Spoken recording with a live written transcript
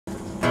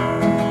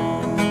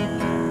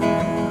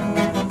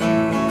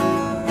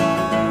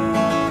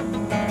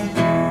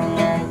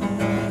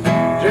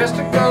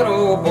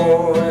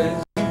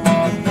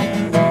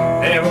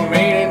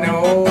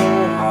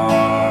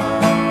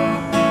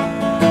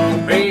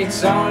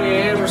song you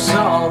ever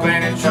saw.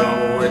 Been in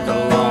trouble with the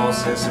law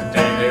since the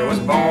day they was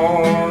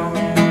born.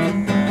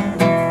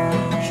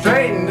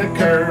 Straighten the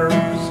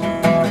curves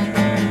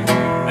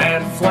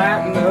and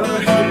flatten the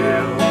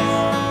hills.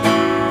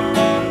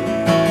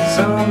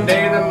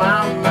 Someday the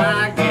mountain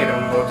might get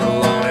them, but the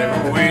law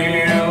never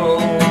will.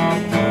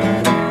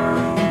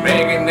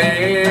 Making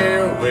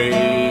their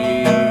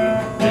way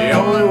the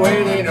only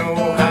way they know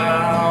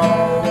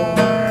how.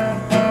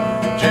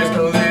 Just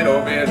a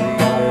little bit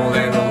more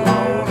than the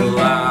law would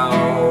allow.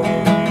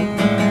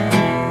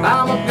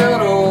 I'm a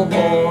good old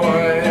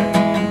boy,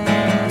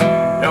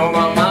 know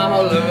my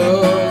mama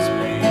loves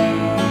me,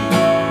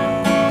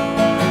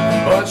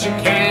 but she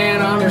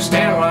can't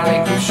understand why they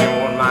keep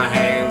showing my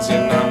hands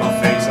and not my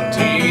face on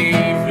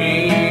TV.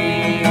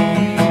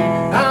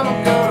 I'm a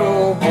good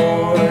old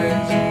boy,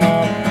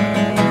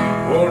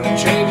 wouldn't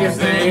change if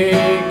they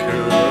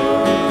could.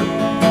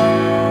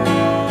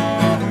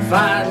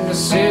 Fighting the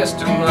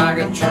system like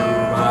a true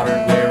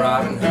modern day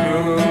Robin Hood.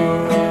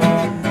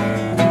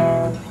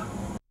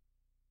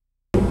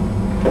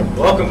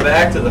 Welcome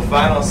back to the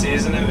final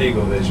season of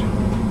Eaglevision.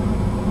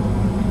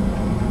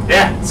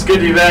 Yeah, it's good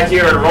to be back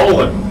here and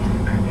rolling.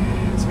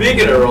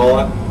 Speaking of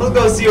rolling, let's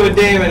go see what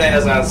Damon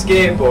has on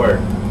skateboard.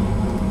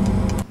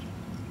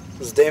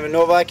 This is Damon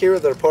Nowak here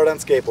with a report on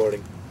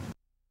skateboarding.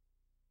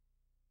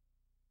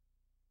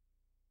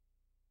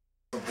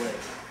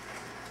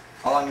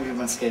 How long have you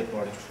been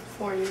skateboarding?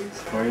 4 years.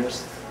 4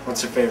 years?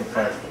 What's your favorite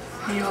part?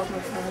 Hanging out with my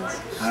friends.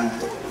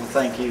 Well,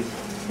 thank you.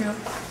 Yep.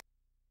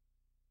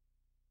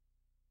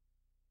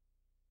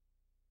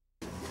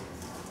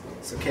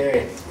 So,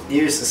 Carrie,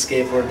 you used to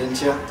skateboard,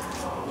 didn't you?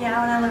 Yeah,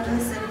 when I lived in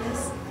the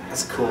cities.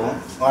 That's cool.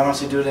 Why don't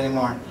you do it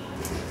anymore?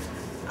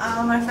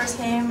 When I first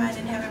came, I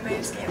didn't have anybody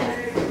to skate with.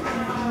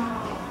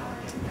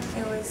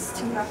 It was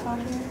too rough out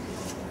here.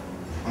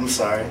 I'm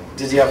sorry.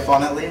 Did you have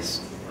fun at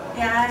least?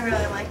 Yeah, I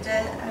really liked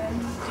it. I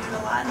do it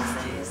a lot in the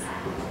cities.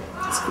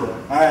 That's cool.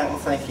 Alright, well,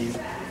 thank you.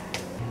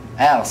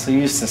 Al, so you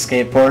used to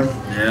skateboard?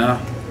 Yeah,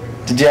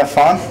 Did you have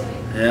fun?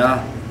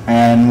 yeah.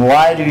 And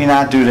why do you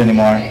not do it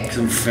anymore? 'Cause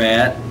I'm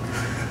fat.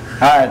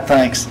 Alright,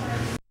 thanks.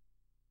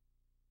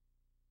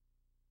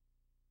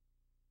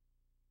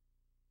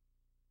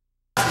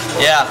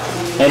 Yeah,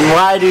 And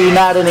why do you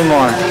not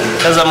anymore?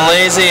 because I'm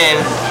lazy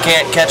and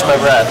can't catch my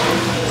breath.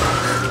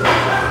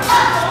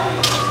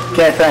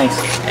 Okay, thanks.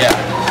 Yeah.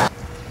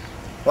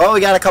 Well, we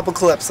got a couple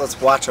clips. Let's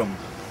watch them.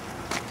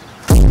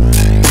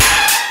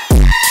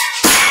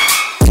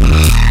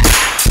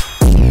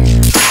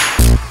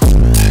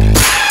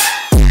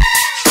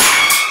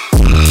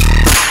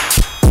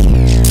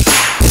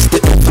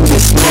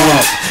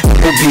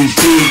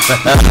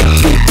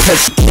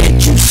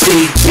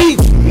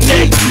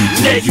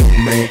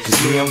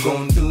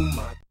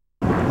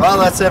 Well,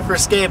 that's it for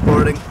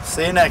skateboarding.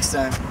 See you next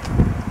time.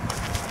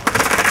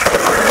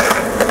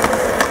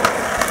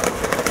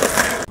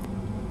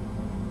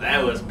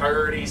 That was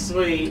pretty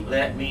sweet,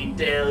 let me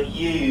tell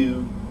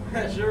you.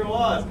 That sure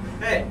was.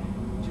 Hey,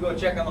 did you go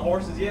check on the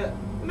horses yet?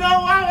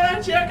 No, why would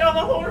I check on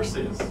the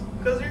horses?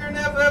 Because you're an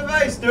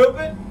FFA,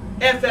 stupid.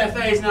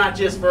 FFA's not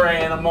just for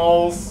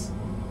animals.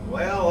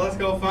 Well, let's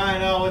go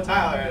find out what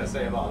Tyler had to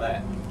say about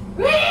that.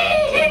 Woo!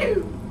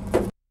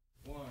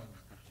 1,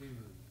 2,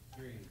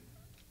 3.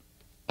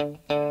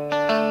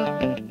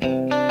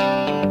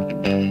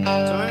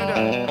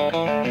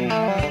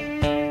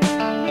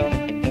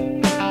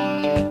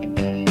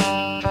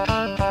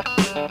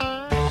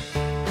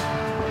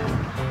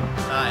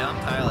 Hi, I'm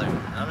Tyler.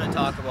 I'm going to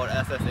talk about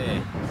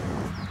FFA.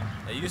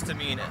 It used to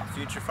mean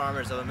Future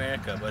Farmers of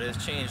America, but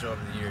it's changed over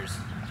the years.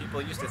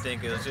 People used to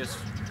think it was just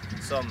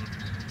some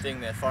thing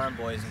that farm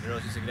boys and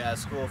girls used to get out of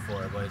school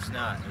for, but it's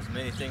not. There's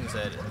many things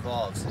that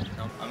evolves.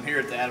 I'm here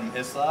with Adam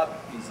Hislop.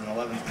 He's in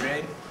 11th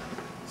grade.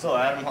 So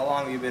Adam, how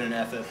long have you been in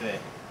FFA?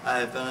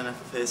 I've been in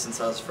FFA since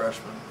I was a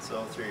freshman,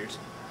 so 3 years.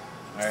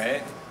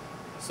 Alright.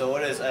 So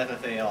what is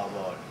FFA all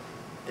about?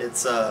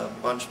 It's a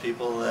bunch of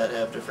people that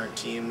have different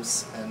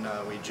teams, and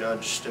we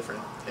judge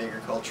different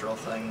agricultural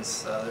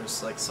things.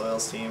 There's like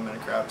soils team and a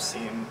crops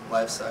team,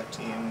 livestock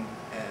team,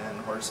 and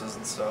horses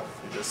and stuff.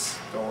 We just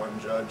go and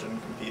judge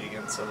and compete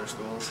against other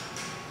schools.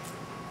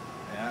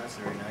 Yeah, that's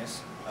very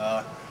nice.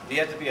 Do you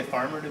have to be a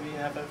farmer to be in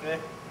FFA?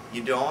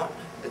 You don't.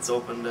 It's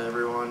open to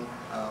everyone.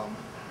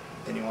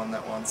 Anyone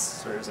that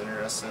wants or is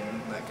interested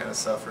in that kind of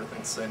stuff or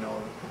thinks they know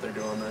what they're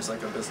doing. There's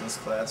like a business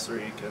class where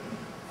you can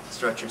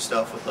stretch your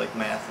stuff with like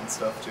math and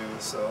stuff too.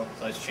 So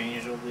it's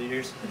changed over the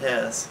years? It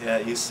has. Yeah,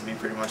 it used to be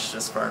pretty much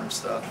just farm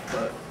stuff,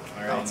 but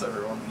now it's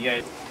everyone.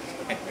 Yeah.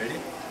 Okay,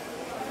 ready?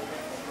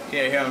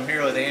 Okay, here I'm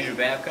here with Andrew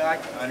Babcock.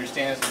 I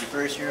understand this is your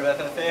first year of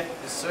FFA?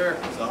 Yes, sir.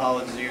 So how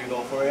did the year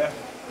go for you?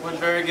 Went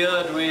very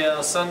good. We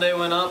Sunday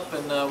went up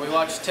and we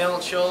watched a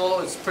talent show.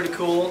 It's pretty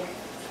cool.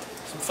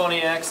 Some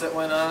funny acts that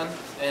went on.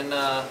 And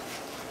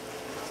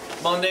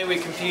Monday we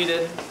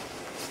competed.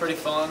 It's pretty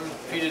fun.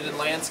 Competed in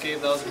landscape.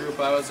 That was the group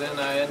I was in.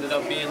 I ended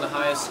up being the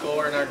highest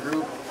scorer in our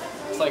group.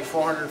 It's like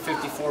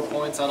 454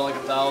 points out of like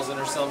 1,000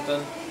 or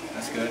something.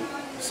 That's good.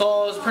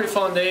 So it was a pretty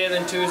fun day, and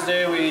then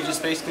Tuesday we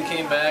just basically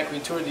came back. We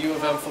toured the U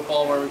of M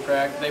football where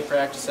they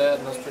practice at,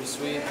 and that was pretty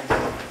sweet.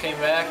 And came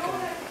back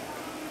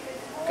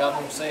and got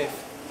home safe.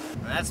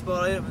 And that's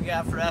about it we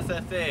got for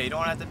FFA. You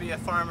don't have to be a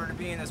farmer to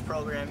be in this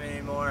program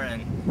anymore,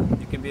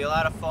 and it can be a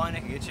lot of fun.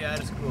 It can get you out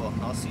of school.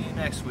 I'll see you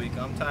next week.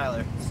 I'm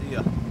Tyler. See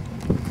ya.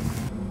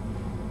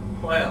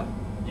 Well,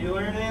 did you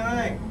learn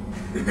anything?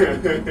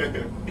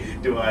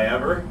 Do I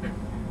ever?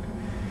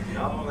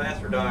 No, that's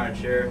for darn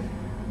sure.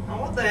 Now,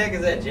 what the heck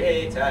is that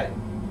JA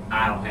Titan?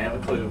 I don't have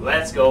a clue.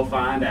 Let's go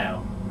find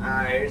out.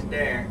 Alright, here's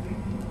Darin.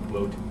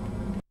 Woot.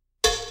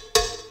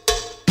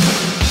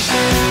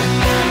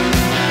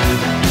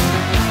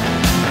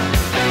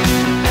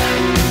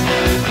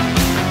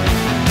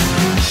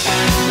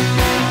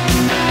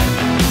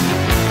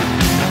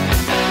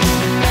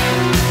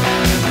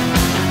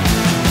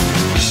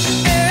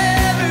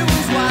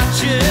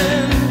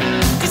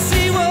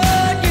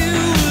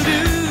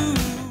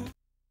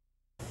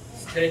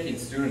 Taking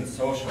students'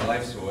 social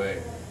lives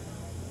away.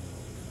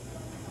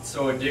 It's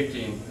so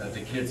addicting that the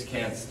kids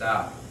can't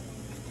stop.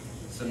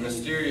 It's a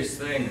mysterious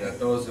thing that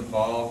those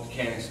involved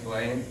can't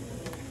explain,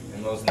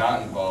 and those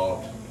not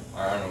involved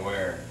are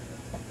unaware.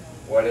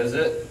 What is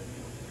it?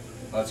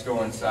 Let's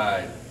go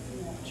inside.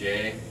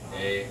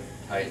 J.A.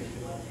 Titan.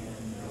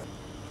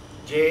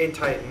 J.A.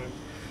 Titan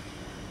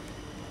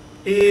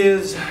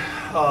is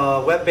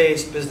a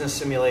web-based business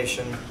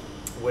simulation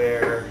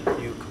where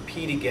you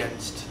compete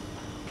against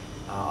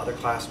other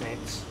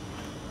classmates.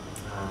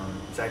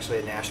 It's actually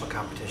a national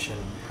competition.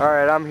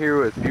 Alright, I'm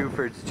here with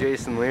Buford's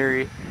Jason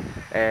Leary.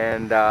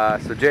 And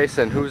so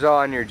Jason, who's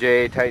on your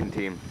JA Titan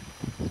team?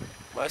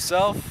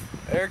 Myself,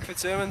 Eric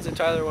Fitzsimmons, and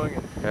Tyler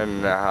Wingen.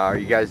 And are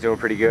you guys doing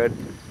pretty good?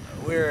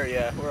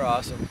 We're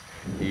awesome.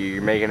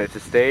 You're making it to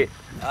state?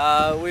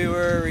 We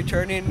were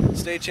returning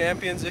state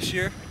champions this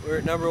year. We were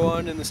at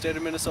 #1 in the state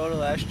of Minnesota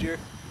last year.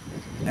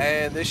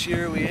 And this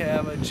year we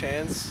have a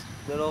chance,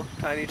 little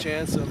tiny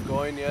chance of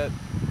going yet,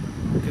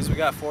 because we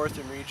got 4th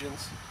in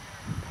regions.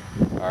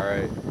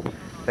 Alright,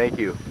 thank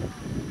you.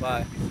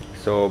 Bye.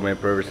 So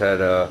Maple River's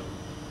had a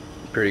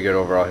pretty good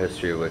overall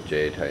history with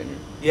JA Titan.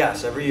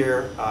 Yes, every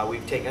year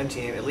we've taken a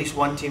team, at least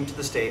one team to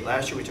the state.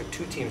 Last year we took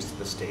 2 teams to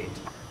the state.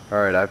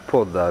 Alright, I've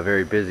pulled the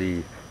very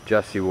busy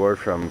Jesse Ward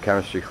from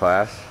chemistry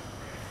class.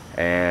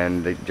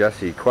 And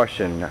Jesse,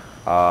 question,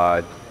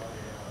 how'd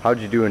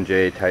you do in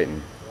JA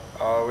Titan?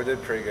 We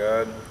did pretty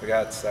good. We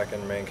got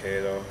 2nd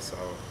Mankato, so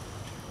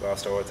we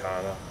lost to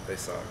Woitas. They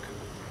suck.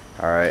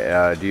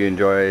 Alright, do you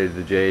enjoy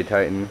the JA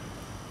Titan?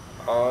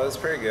 It was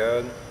pretty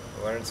good.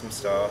 Learned some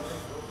stuff.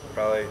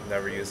 Probably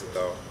never use it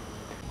though.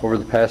 Over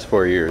the past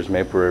 4 years,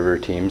 Maple River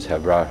teams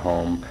have brought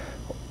home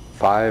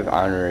 5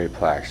 honorary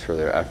plaques for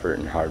their effort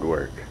and hard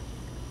work.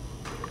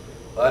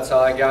 Well, that's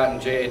all I got in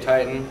JA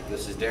Titan.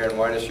 This is Darin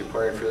Woitas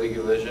reporting for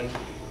Eaglevision.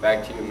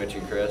 Back to you, Mitch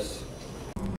and Chris.